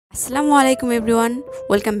আসসালামু আলাইকুম everyone,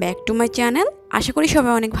 welcome back to my channel. আশা করি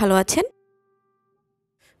সবাই অনেক ভালো আছেন।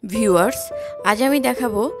 ভিউয়ার্স, আজ আমি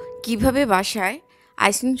দেখাবো কিভাবে বাসায়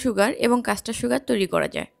আইসিং সুগার এবং কাস্টার্ড সুগার তৈরি করা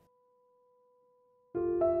যায়।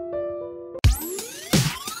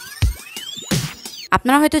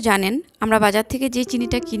 আপনারা হয়তো জানেন, আমরা বাজার থেকে যে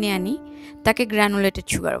চিনিটা কিনে আনি তাকে গ্রানুলেটেড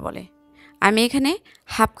সুগার বলে। আমি এখানে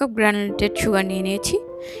হাফ কাপ গ্রানুলেটেড সুগার নিয়ে নিয়েছি।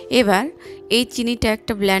 এবার এই চিনিটা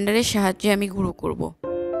একটা ব্লেন্ডারের সাহায্যে আমি গুঁড়ো করব।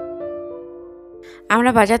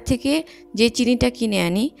 আমরা বাজার থেকে যে চিনিটা কিনে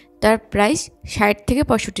আনি তার প্রাইস ৬০ থেকে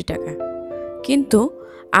 ৬৫ টাকা, কিন্তু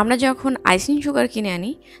আমরা যখন আইসিং সুগার কিনে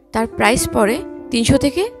আনি তার প্রাইস পড়ে ৩০০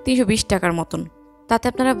 থেকে ৩২০ টাকার মতন। তাতে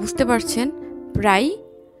আপনারা বুঝতে পারছেন প্রায়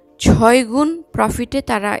 ৬ গুণ প্রফিটে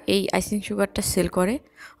তারা এই আইসিং সুগারটা সেল করে।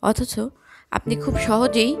 অথচ আপনি খুব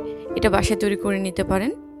সহজেই এটা বাসায় তৈরি করে নিতে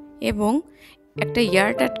পারেন এবং একটা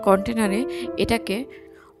এয়ারটাইট কন্টেনারে এটাকে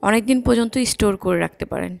অনেক দিন পর্যন্ত স্টোর করে রাখতে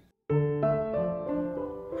পারেন।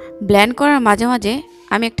 ব্লেন্ড করার মাঝে মাঝে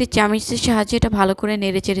আমি একটি চামচের সাহায্যে এটা ভালো করে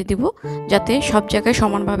নেড়ে চেড়ে দিব, যাতে সব জায়গায়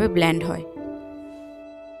সমানভাবে ব্লেন্ড হয়।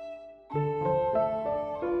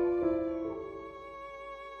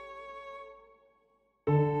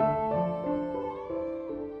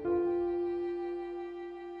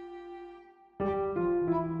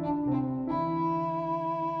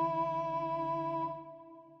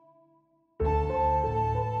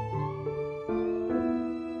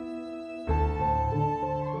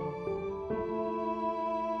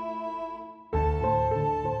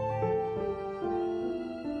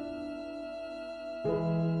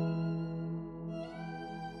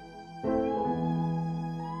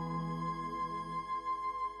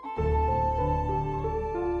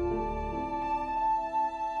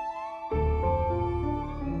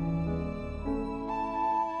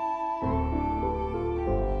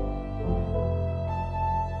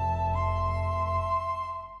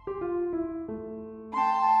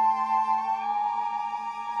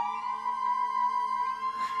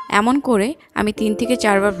 এমন করে আমি ৩ থেকে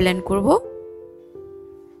 ৪ বার ব্লেন্ড করব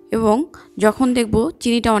এবং যখন দেখব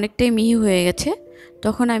চিনিটা অনেকটাই মিহি হয়ে গেছে,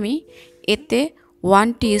 তখন আমি এতে 1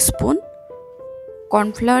 টিস্পুন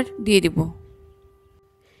কর্নফ্লাওয়ার দিয়ে দেব।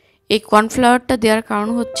 এই কর্নফ্লাওয়ারটা দেওয়ার কারণ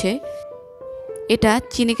হচ্ছে এটা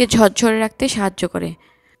চিনিকে ঝরঝরে রাখতে সাহায্য করে।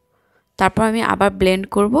 তারপর আমি আবার ব্লেন্ড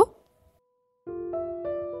করব।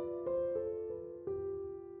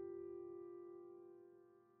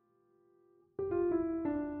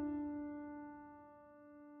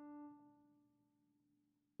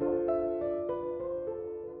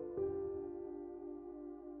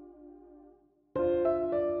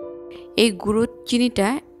 এই গুঁড়ো চিনিটা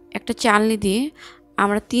একটা চালনি দিয়ে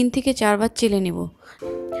আমরা ৩ থেকে ৪ বার চেলে নেব,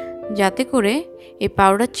 যাতে করে এই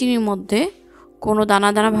পাউডার চিনির মধ্যে কোনো দানা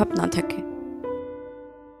দানা ভাব না থাকে।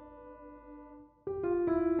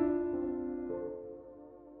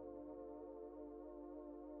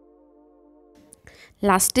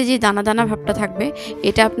 লাস্টে যে দানা দানা ভাবটা থাকবে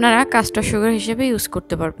এটা আপনারা কাস্টার্ড সুগার হিসেবে ইউজ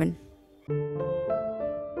করতে পারবেন।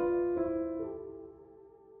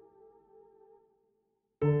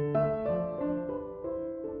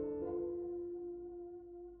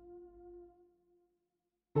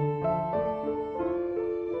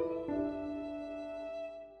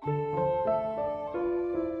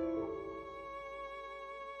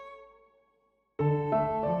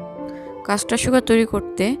 কাস্টার্ড সুগার তৈরি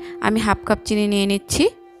করতে আমি হাফ কাপ চিনি নিয়ে নিচ্ছি।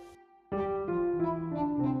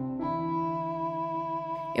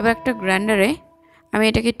 এবার একটা গ্রাইন্ডারে আমি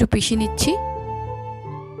এটাকে একটু পিষে নিচ্ছি।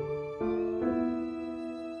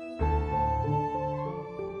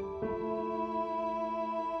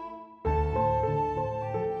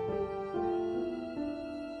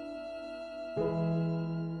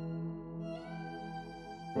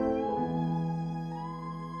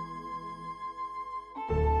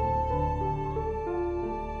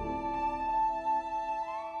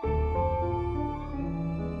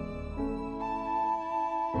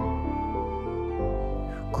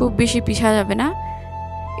 খুব বেশি পিষা যাবে না,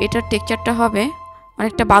 এটার টেক্সচারটা হবে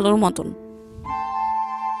অনেকটা বালুর মতন।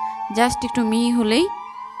 জাস্ট একটু মিহি হলেই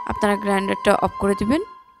আপনারা গ্রাইন্ডারটা অফ করে দিবেন।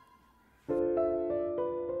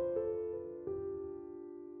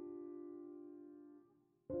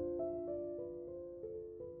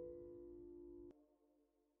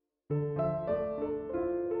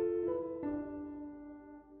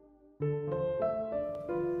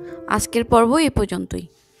 আজকের পর্ব এ পর্যন্তই।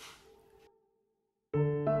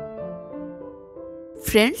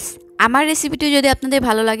 ফ্রেন্ডস, আমার রেসিপিটি যদি আপনাদের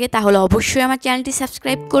ভালো লাগে তাহলে অবশ্যই আমার চ্যানেলটি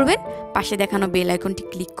সাবস্ক্রাইব করবেন, পাশে দেখানো বেল আইকনটি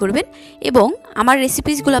ক্লিক করবেন এবং আমার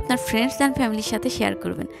রেসিপিসগুলো আপনার ফ্রেন্ডস অ্যান্ড ফ্যামিলির সাথে শেয়ার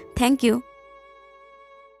করবেন। Thank you.